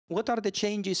What are the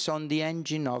changes on the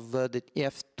engine of the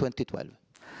F2012?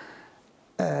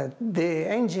 The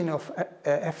engine of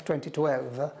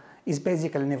F2012 is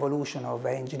basically an evolution of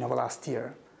the engine of last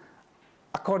year.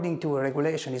 According to a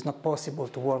regulation, it's not possible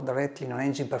to work directly on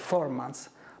engine performance,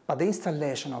 but the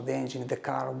installation of the engine in the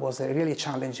car was a really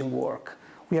challenging work.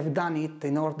 We have done it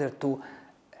in order to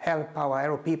help our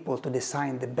aero people to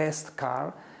design the best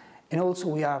car, and also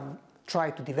we have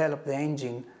tried to develop the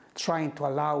engine, trying to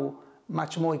allow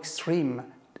much more extreme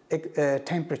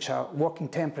temperature, working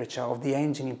temperature of the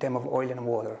engine in terms of oil and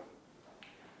water.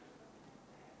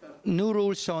 New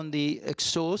rules on the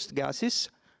exhaust gases.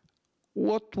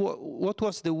 What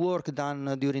was the work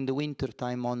done during the winter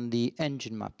time on the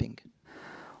engine mapping?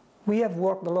 We have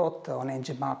worked a lot on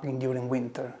engine mapping during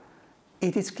winter.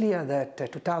 It is clear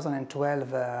that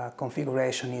 2012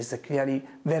 configuration is clearly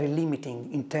very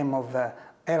limiting in terms of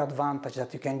air advantage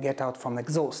that you can get out from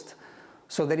exhaust.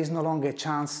 So there is no longer a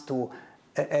chance to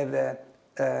have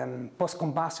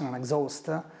post-combustion on exhaust.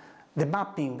 The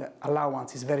mapping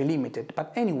allowance is very limited,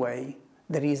 but anyway,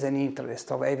 there is an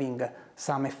interest of having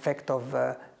some effect of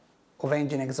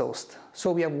engine exhaust.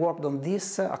 So we have worked on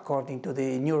this according to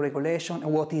the new regulation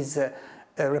and what is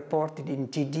reported in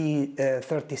TD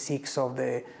 36 of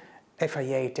the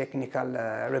FIA technical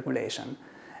regulation.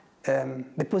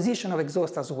 The position of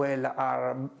exhaust as well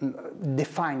are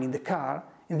defined in the car,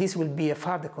 and this will be a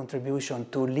further contribution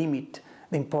to limit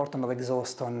the importance of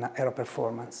exhaust on aero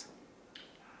performance.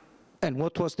 And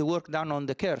what was the work done on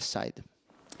the care side?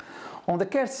 On the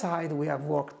care side, we have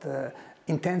worked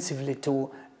intensively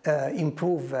to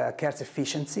improve care's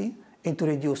efficiency and to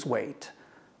reduce weight.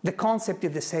 The concept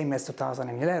is the same as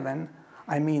 2011.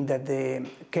 I mean that the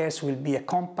cares will be a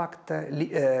compact,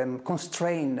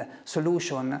 constrained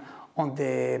solution on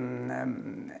the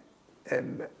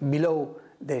below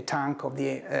the tank of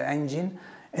the engine,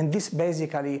 and this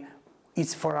basically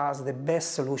is for us the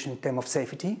best solution in terms of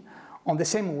safety. On the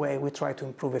same way, we try to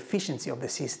improve efficiency of the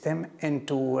system and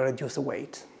to reduce the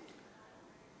weight.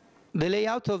 The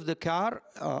layout of the car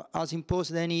has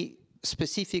imposed any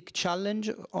specific challenge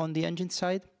on the engine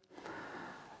side?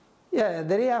 Yeah,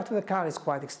 the layout of the car is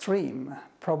quite extreme,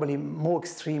 probably more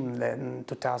extreme than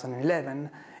 2011,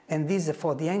 and this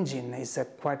for the engine is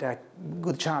quite a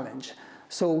good challenge.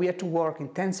 So we had to work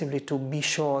intensively to be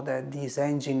sure that this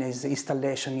engine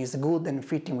installation is good and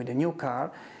fitting with the new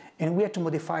car, and we had to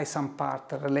modify some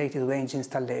part related to the engine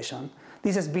installation.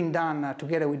 This has been done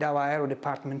together with our aero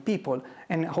department people,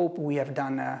 and I hope we have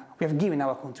given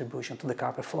our contribution to the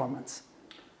car performance.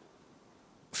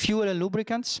 Fuel and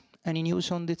lubricants, any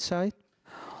news on that side?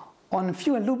 On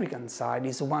fuel and lubricant side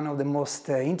is one of the most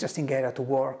interesting areas to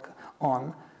work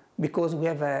on, because we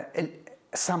have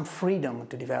some freedom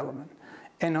to development.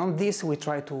 And on this we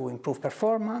try to improve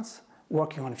performance,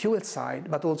 working on fuel side,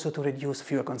 but also to reduce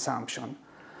fuel consumption.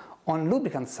 On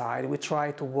lubricant side, we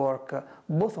try to work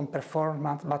both on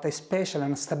performance, but especially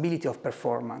on stability of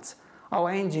performance. Our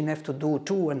engine have to do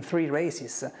 2 and 3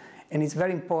 races, and it's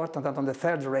very important that on the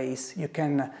 3rd race you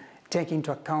can take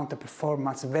into account the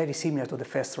performance very similar to the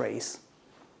first race.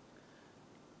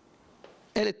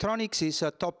 Electronics is a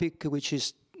topic which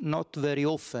is not very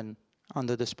often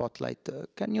under the spotlight.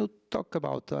 Can you talk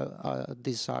about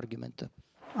this argument?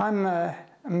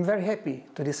 I'm very happy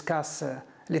to discuss a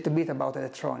little bit about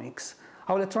electronics.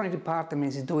 Our electronic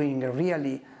department is doing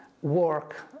really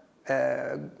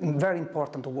very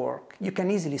important work. You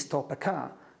can easily stop a car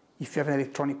if you have an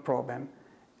electronic problem.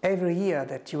 Every year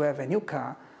that you have a new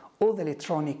car, all the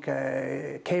electronic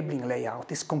cabling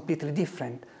layout is completely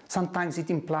different. Sometimes it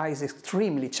implies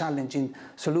extremely challenging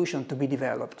solution to be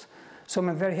developed. So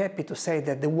I'm very happy to say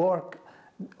that the work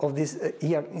of this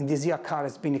year in this year car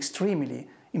has been extremely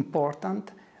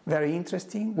important, very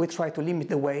interesting. We try to limit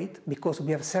the weight because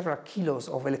we have several kilos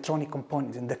of electronic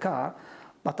components in the car,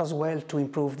 but as well to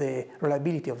improve the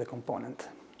reliability of the component.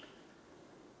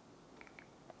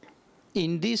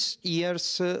 In these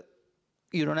years,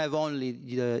 you don't have only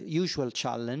the usual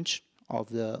challenge of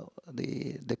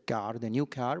the car, the new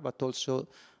car, but also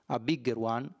a bigger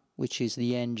one, which is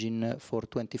the engine for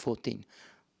 2014.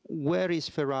 Where is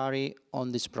Ferrari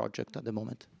on this project at the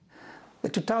moment? The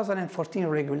 2014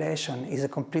 regulation is a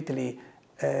completely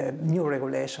new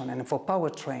regulation, and for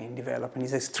powertrain development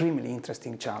is an extremely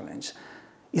interesting challenge.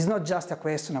 It's not just a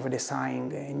question of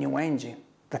designing a new engine.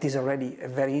 That is already a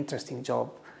very interesting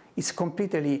job. It's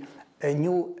completely a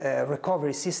new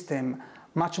recovery system,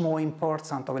 much more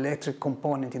important of electric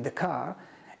component in the car,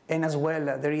 and as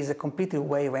well there is a complete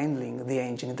way of handling the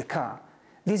engine in the car.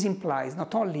 This implies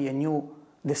not only a new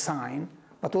design,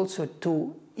 but also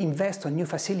to invest on new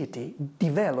facility,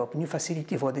 develop new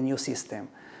facility for the new system.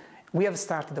 We have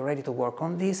started already to work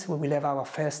on this. We will have our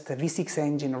first V6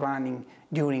 engine running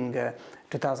during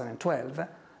 2012.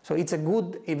 So it's a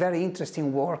very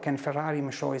interesting work, and Ferrari,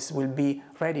 I'm sure, will be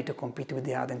ready to compete with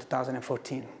the other in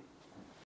 2014.